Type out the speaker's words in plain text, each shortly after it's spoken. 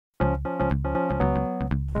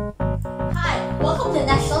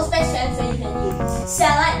Chef 2020.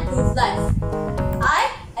 Satellite Improve Life.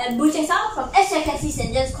 I am from SJKC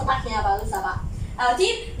St. James KOTA KINABALU, SABAH. Our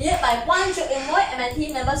team led by Wan Chuk Moy and my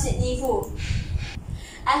team member Sydney Fu.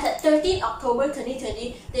 As at 13 October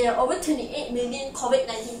 2020, there are over 28 million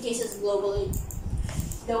COVID-19 cases globally.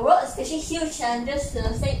 The world is facing huge challenges to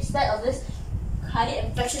the spread of this highly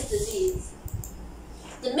infectious disease.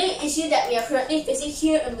 The main issue that we are currently facing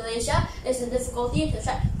here in Malaysia is the difficulty to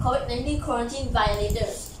track COVID-19 quarantine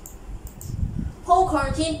violators. Home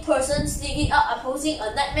quarantine persons sneaking out are posing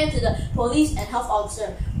a nightmare to the police and health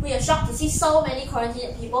officer. We are shocked to see so many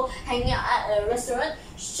quarantined people hanging out at a restaurant,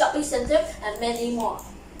 shopping centre, and many more.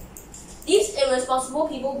 These irresponsible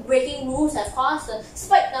people breaking rules have caused a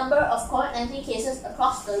spike number of COVID-19 cases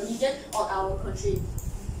across the region on our country.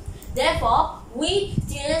 Therefore, we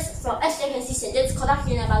students from SJKC St. James KOTA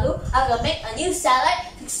KINABALU are going to make a new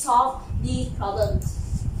satellite to solve these problems.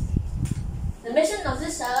 The mission of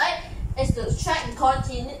this satellite is to track and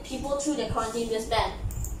quarantine people through their quarantine wristband.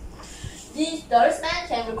 The wristband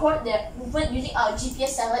can record their movement using our GPS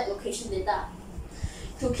satellite location data.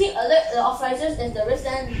 To keep alert the operators if the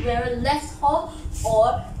wristband wearer left home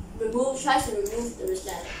or tries to remove the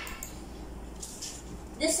wristband.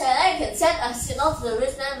 This satellite can send a signal to the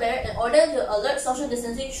wristband wearer in order to alert social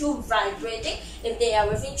distancing through vibrating if they are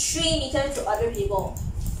within 3 meters to other people.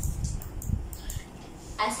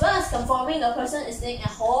 As well as confirming the person is staying at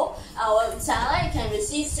home, our satellite can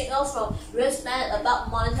receive signals from wristband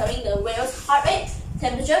about monitoring the wearer's heart rate,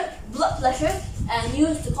 temperature, blood pressure, and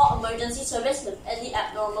used to call emergency service if any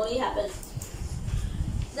abnormality happens.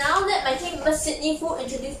 Now let my team member Sydney Fu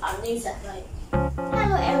introduce our new satellite.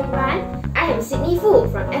 Hello everyone, I am Sydney Fu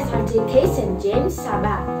from SJKC St. James,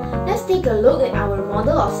 Sabah. Let's take a look at our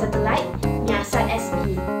model of satellite,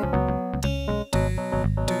 MySATELLITE.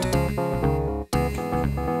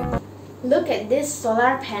 Look at this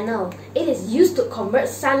solar panel. It is used to convert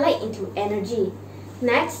sunlight into energy.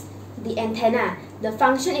 Next, the antenna. The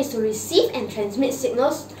function is to receive and transmit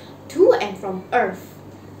signals to and from Earth.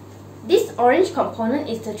 This orange component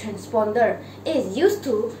is the transponder. It is used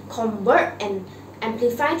to convert and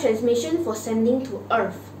amplify transmission for sending to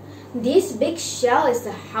Earth. This big shell is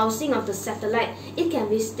the housing of the satellite. It can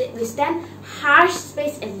withstand harsh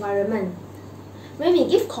space environment. When we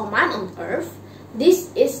give command on Earth,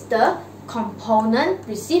 this is the component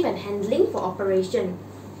received and handling for operation.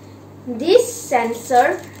 This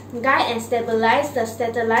sensor guide and stabilize the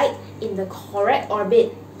satellite in the correct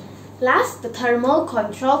orbit. Last, the thermal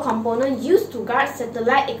control component used to guard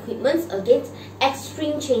satellite equipment against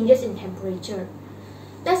extreme changes in temperature.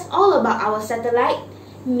 That's all about our satellite,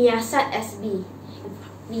 MySATELLITE.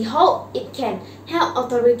 We hope it can help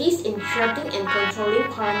authorities in tracking and controlling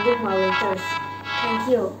quarantine violators. Thank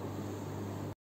you.